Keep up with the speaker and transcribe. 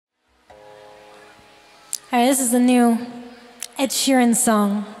Alright, this is a new Ed Sheeran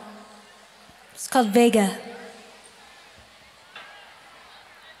song. It's called Vega.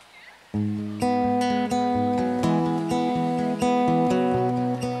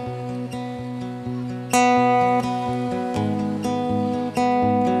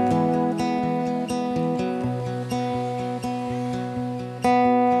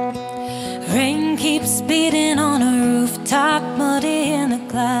 Rain keeps beating on a rooftop, muddy in the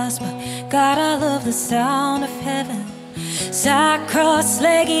glass, but God, I love the sound of heaven. Sat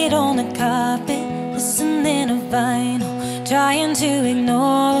cross-legged on the carpet, listening to vinyl, trying to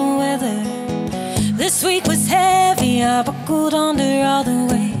ignore the weather. This week was heavy, I buckled under all the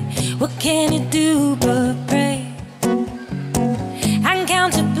weight. What can you do but pray? And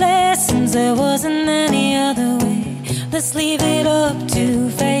count your blessings, there wasn't any other way. Let's leave it up to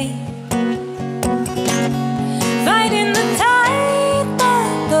fate. Fighting the tide,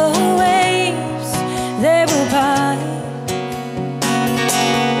 but the waves, they will part.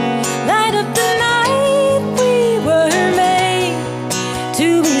 Light up the night, we were made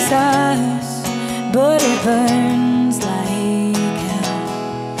to be stars, but it burns like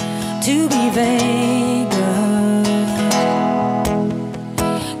hell to be Vega.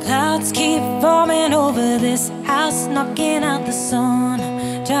 Clouds keep forming over this house, knocking out the sun,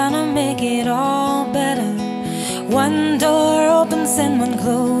 trying to make it all better. One door opens and one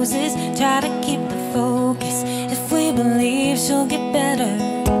closes, try to keep the focus. If we believe she'll get better.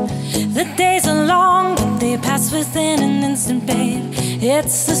 The days are long, but they pass within an instant, babe.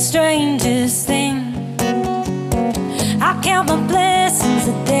 It's the strangest thing. I count my blessings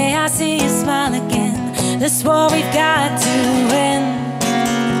the day I see you smile again. This war we've got to win.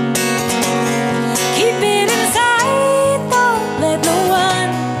 Keep it inside, don't let no one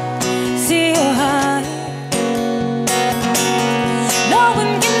see your heart. No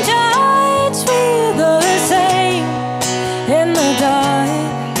one can judge, we're the same in the dark.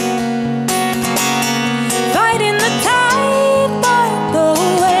 Fighting the tide, but the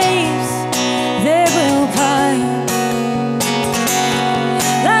waves, they will part.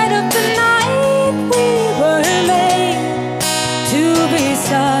 Light up the night, we were made to be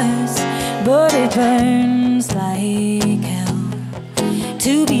stars, but it burns like hell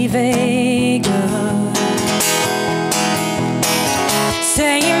to be Vega.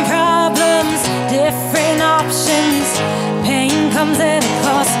 Same problems, different options. Pain comes at a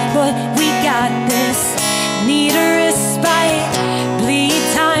cost, but we got this. Need a respite, bleed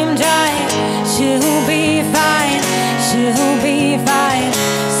time dry. She'll be fine, she'll be fine.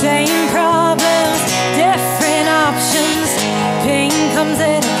 Same problems, different options. Pain comes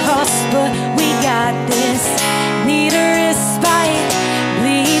at a cost, but we got this. Need a respite,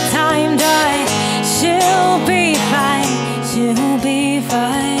 bleed time dry. She'll be fine, she'll be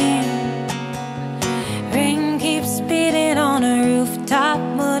fine. Rain keeps beating on a rooftop,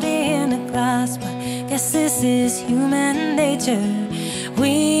 muddy in the glass, but guess this is human nature.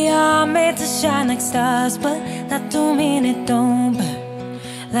 We are made to shine like stars, but that don't mean it don't burn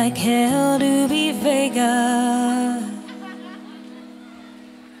like hell to be Vega.